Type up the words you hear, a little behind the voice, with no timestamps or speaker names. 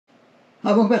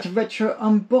Hi, welcome back to Retro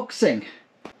Unboxing.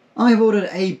 I've ordered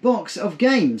a box of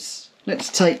games.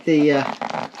 Let's take the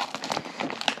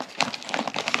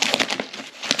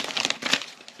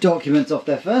documents off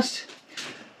there first.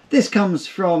 This comes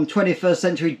from 21st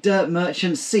Century Dirt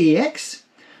Merchant CEX.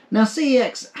 Now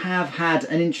CEX have had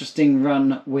an interesting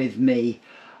run with me.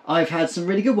 I've had some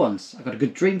really good ones. I got a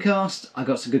good Dreamcast, I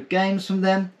got some good games from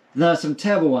them. There are some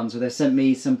terrible ones where they sent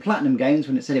me some Platinum games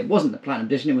when it said it wasn't the Platinum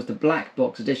Edition, it was the Black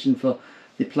Box Edition for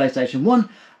the PlayStation 1.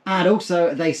 And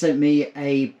also they sent me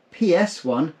a PS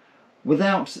one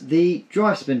without the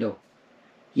drive spindle.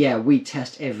 Yeah, we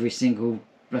test every single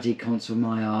bloody console,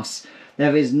 my arse.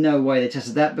 There is no way they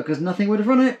tested that because nothing would have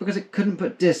run it because it couldn't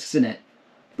put discs in it.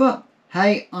 But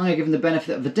hey, I'm going to give them the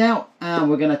benefit of the doubt and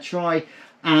we're going to try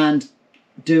and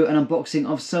do an unboxing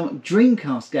of some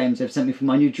Dreamcast games they've sent me for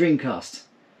my new Dreamcast.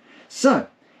 So,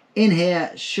 in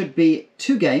here should be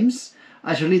two games.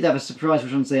 I shall leave that as a surprise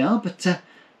which ones they are, but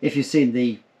if you've seen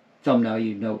the thumbnail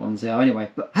you know what ones they are anyway.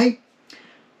 But hey,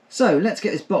 so let's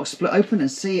get this box split open and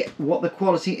see what the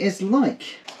quality is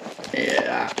like.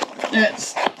 Yeah,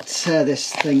 let's tear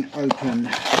this thing open.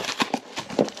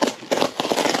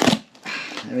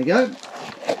 There we go.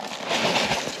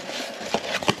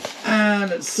 And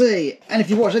let's see, and if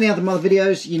you watch any other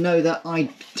videos you know that I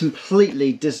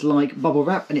completely dislike bubble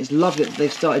wrap, and it's lovely that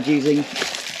they've started using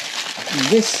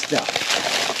this stuff.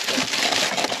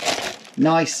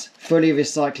 Nice, fully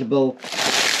recyclable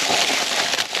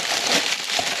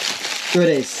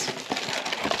goodies.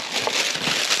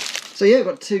 So yeah, we've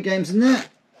got two games in there,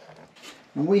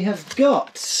 and we have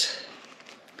got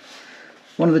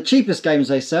one of the cheapest games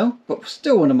they sell, but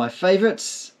still one of my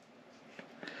favourites,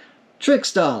 Trick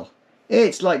Style.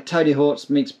 It's like Tony Hawk's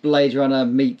meets Blade Runner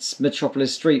meets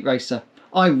Metropolis Street Racer.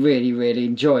 I really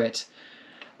enjoy it.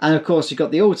 And of course you've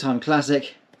got the all-time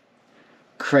classic,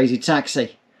 Crazy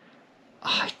Taxi.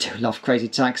 I do love Crazy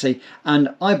Taxi,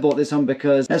 and I bought this one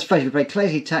because, let's face it, if you play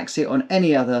Crazy Taxi on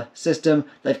any other system,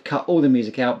 they've cut all the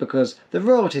music out because the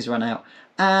royalties run out,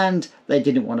 and they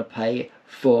didn't want to pay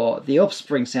for the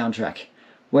Offspring soundtrack.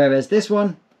 Whereas this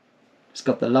one, it's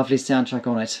got the lovely soundtrack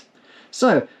on it.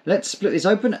 So, let's split this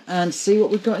open and see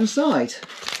what we've got inside.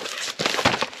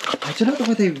 I don't know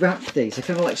why they wrap these, they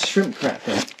kind of like shrimp wrap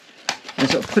them. And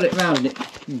sort of put it round and it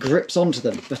grips onto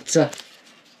them. But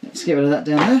let's get rid of that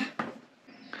down there.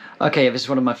 Okay, this is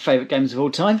one of my favourite games of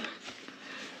all time.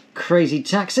 Crazy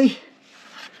Taxi.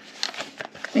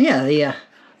 And yeah,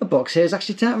 the box here is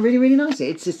actually turned out really nicely.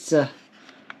 It's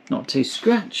not too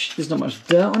scratched, there's not much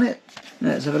dirt on it.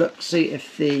 Let's have a look, see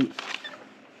if the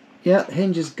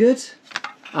hinge is good.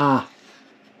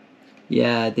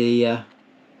 Yeah, the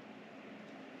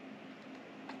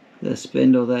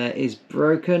spindle there is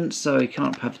broken, so you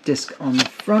can't have a disc on the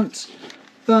front,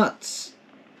 but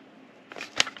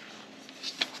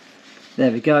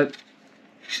there we go.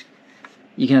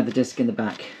 You can have the disc in the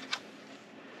back.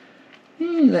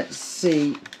 Let's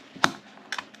see.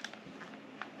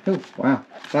 Oh wow,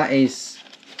 that is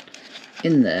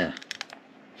in there.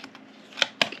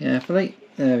 Carefully.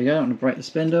 There we go, I don't want to break the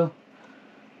spindle.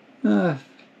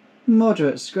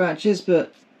 Moderate scratches,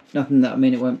 but nothing that I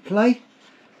mean it won't play.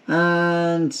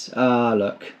 And,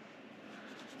 look.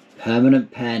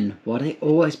 Permanent pen. Why do they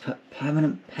always put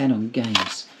permanent pen on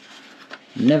games?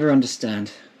 Never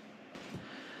understand.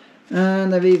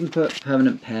 And they've even put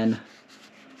permanent pen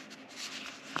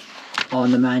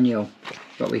on the manual.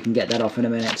 But we can get that off in a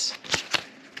minute.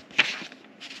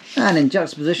 And in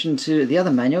juxtaposition to the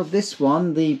other manual, this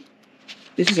one, this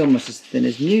is almost as thin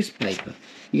as newspaper.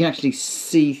 You can actually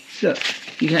see, look,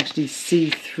 you can actually see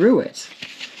through it.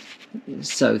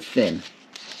 It's so thin.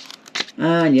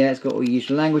 And yeah, it's got all your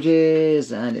usual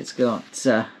languages, and it's got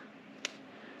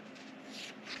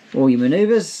all your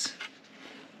manoeuvres,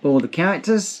 all the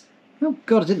characters. Oh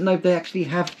god, I didn't know they actually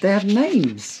have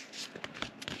names.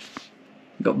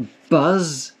 You've got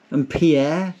Buzz and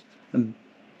Pierre and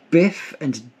Biff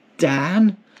and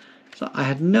Dan. So I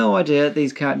had no idea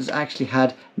these characters actually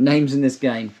had names in this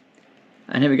game.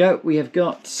 And here we go, we have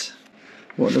got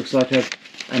what looks like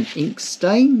an ink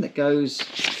stain that goes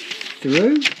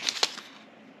through.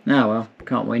 Oh well,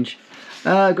 can't whinge.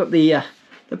 I've got the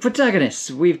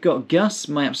protagonists. We've got Gus,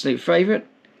 my absolute favourite,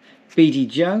 BD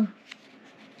Joe,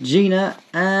 Gina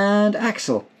and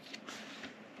Axel.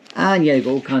 And yeah, you've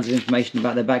got all kinds of information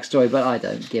about their backstory, but I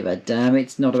don't give a damn.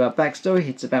 It's not about backstory,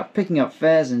 it's about picking up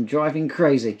fares and driving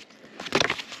crazy.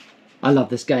 I love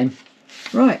this game.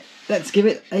 Right, let's give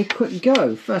it a quick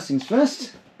go. First things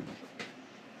first,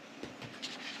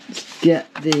 let's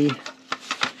get the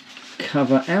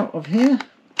cover out of here.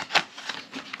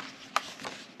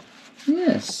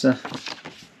 Yes,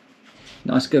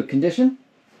 Nice good condition.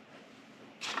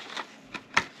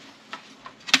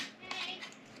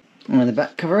 And the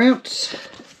back cover out.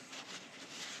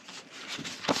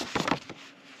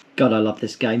 God, I love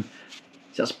this game.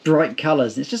 It's just bright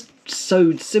colours. It's just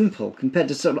so simple compared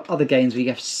to sort of other games where you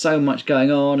have so much going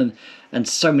on and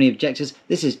so many objectives.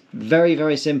 This is very,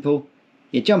 very simple.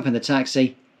 You jump in the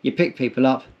taxi, you pick people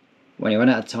up. When you run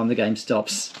out of time, the game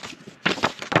stops.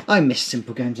 I miss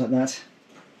simple games like that.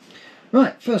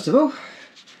 Right, first of all,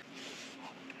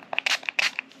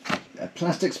 a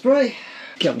plastic spray.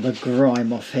 Get all the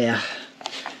grime off here.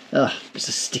 Ugh, it's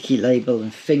a sticky label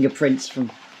and fingerprints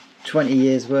from 20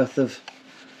 years worth of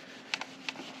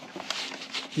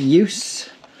use.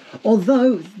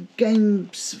 Although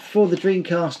games for the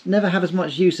Dreamcast never have as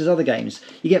much use as other games.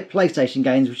 You get PlayStation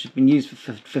games which have been used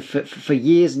for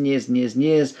years and years and years and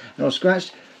years and all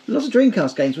scratched. Lots of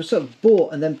Dreamcast games were sort of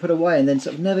bought and then put away and then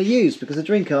sort of never used because the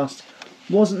Dreamcast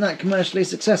wasn't that commercially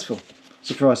successful.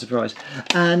 Surprise, surprise.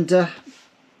 And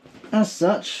as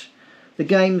such, the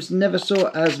games never saw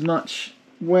as much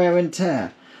wear and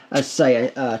tear as,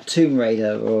 say, a Tomb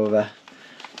Raider or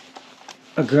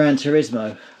a Gran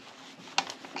Turismo.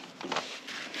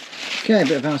 Okay, a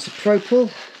bit of isopropyl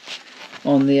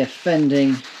on the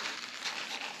offending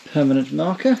permanent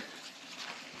marker.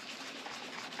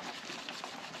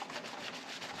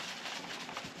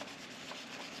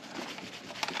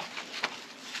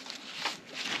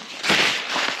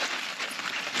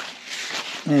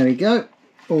 There we go,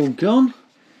 all gone.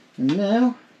 And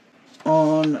now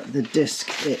on the disc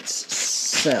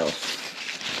itself.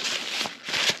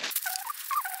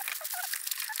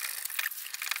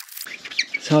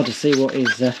 It's hard to see what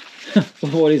is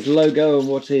what is logo and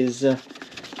what is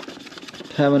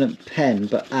permanent pen,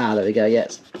 but there we go. Yeah,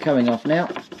 it's coming off now.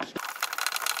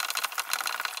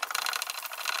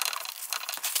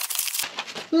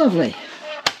 Lovely.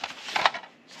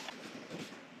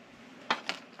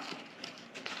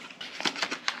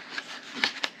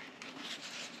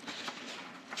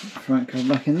 Front cover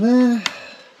back in there.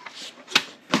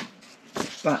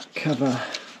 Back cover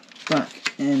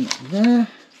back in there.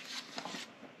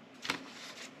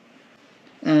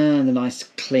 And a nice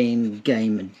clean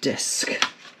game disc.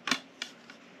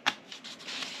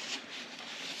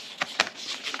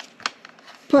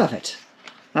 Perfect.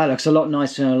 That looks a lot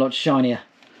nicer and a lot shinier.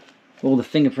 All the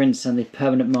fingerprints and the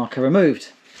permanent marker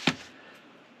removed.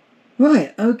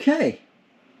 Right, okay.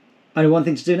 Only one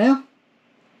thing to do now.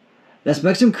 Let's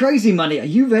make some crazy money. Are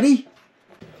you ready?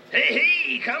 Hey,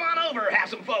 hey, come on over. Have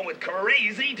some fun with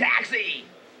Crazy Taxi.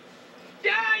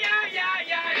 Yeah, yeah, yeah,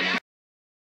 yeah, yeah.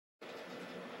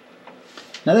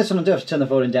 Now this one I do have to turn the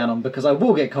volume down on because I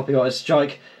will get copyright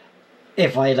strike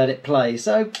if I let it play.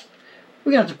 So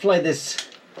we're going to have to play this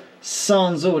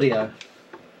sans audio.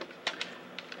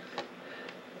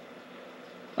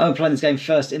 I'm playing this game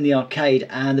first in the arcade,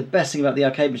 and the best thing about the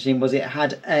arcade machine was it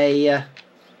had a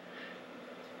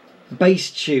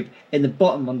bass tube in the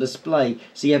bottom on display.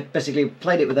 So you basically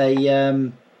played it with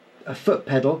a foot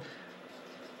pedal,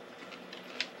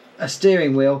 a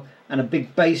steering wheel, and a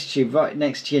big bass tube right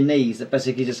next to your knees that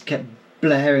basically just kept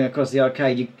blaring across the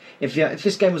arcade. If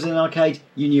this game was in an arcade,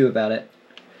 you knew about it.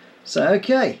 So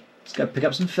okay, let's go pick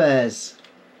up some fares.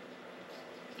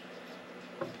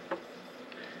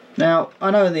 Now,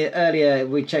 I know in the earlier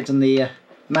we checked on the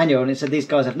manual and it said these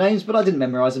guys have names, but I didn't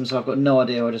memorise them, so I've got no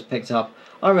idea what I just picked up.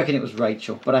 I reckon it was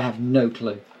Rachel, but I have no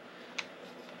clue.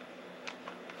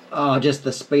 Oh, just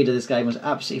the speed of this game was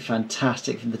absolutely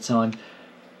fantastic for the time.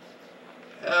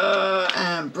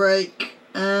 And brake,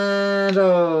 and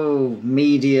oh,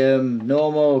 medium,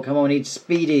 normal, come on, we need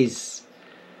speedies.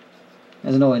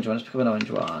 There's an orange one, let's pick up an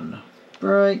orange one.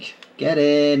 Brake, get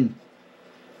in.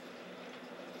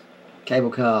 Cable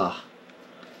car.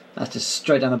 That's just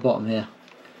straight down the bottom here.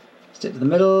 Stick to the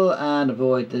middle and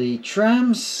avoid the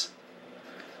trams.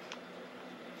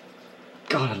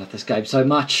 God, I love this game so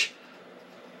much.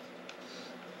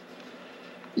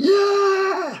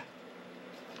 Yeah!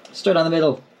 Straight down the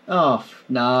middle. Oh,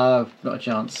 no, not a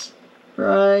chance.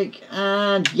 Brake,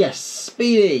 and yes,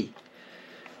 speedy.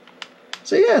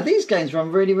 So yeah, these games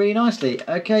run really, really nicely.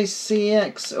 Okay,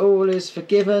 CEX, all is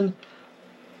forgiven.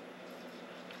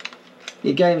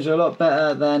 Your games are a lot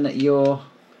better than your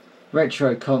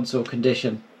retro console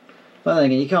condition. But then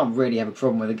again, you can't really have a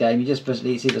problem with a game. You just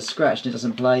basically it's either scratched and it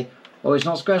doesn't play, or it's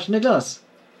not scratched and it does.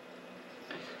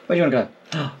 Where do you want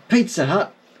to go? Pizza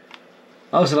Hut.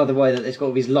 I also like the way that it's got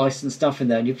all these licensed stuff in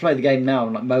there, and you play the game now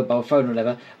on like mobile phone or whatever,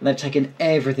 and they've taken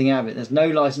everything out of it. There's no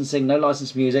licensing, no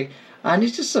licensed music, and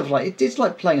it's just sort of like it's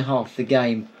like playing half the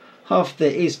game half of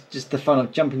it is just the fun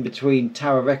of jumping between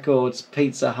Tower Records,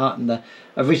 Pizza Hut and the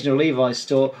original Levi's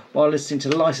store while listening to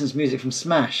licensed music from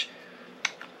Smash.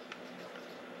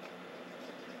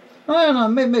 I don't know,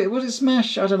 maybe, was it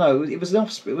Smash? I don't know. It was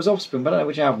Offspring, but I don't know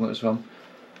which album it was from.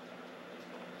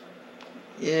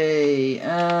 Yay,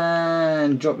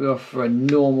 and drop you off for a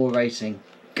normal rating.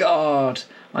 God,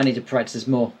 I need to practice this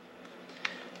more.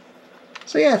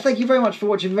 So yeah, thank you very much for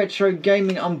watching Retro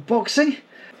Gaming Unboxing.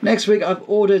 Next week I've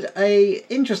ordered a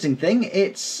interesting thing.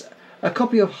 It's a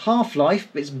copy of Half-Life,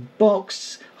 but it's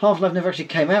boxed. Half-Life never actually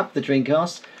came out for the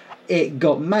Dreamcast. It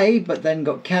got made, but then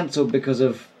got cancelled because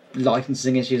of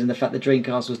licensing issues and the fact the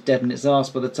Dreamcast was dead in its arse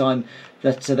by the time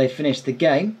that they finished the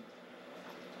game.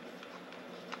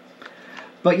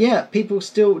 But yeah, people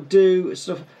still do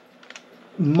sort of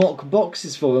mock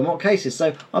boxes for them, mock cases.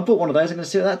 So I bought one of those. I'm going to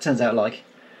see what that turns out like.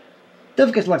 Don't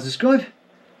forget to like and subscribe.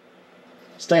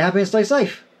 Stay happy and stay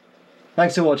safe.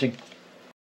 Thanks for watching.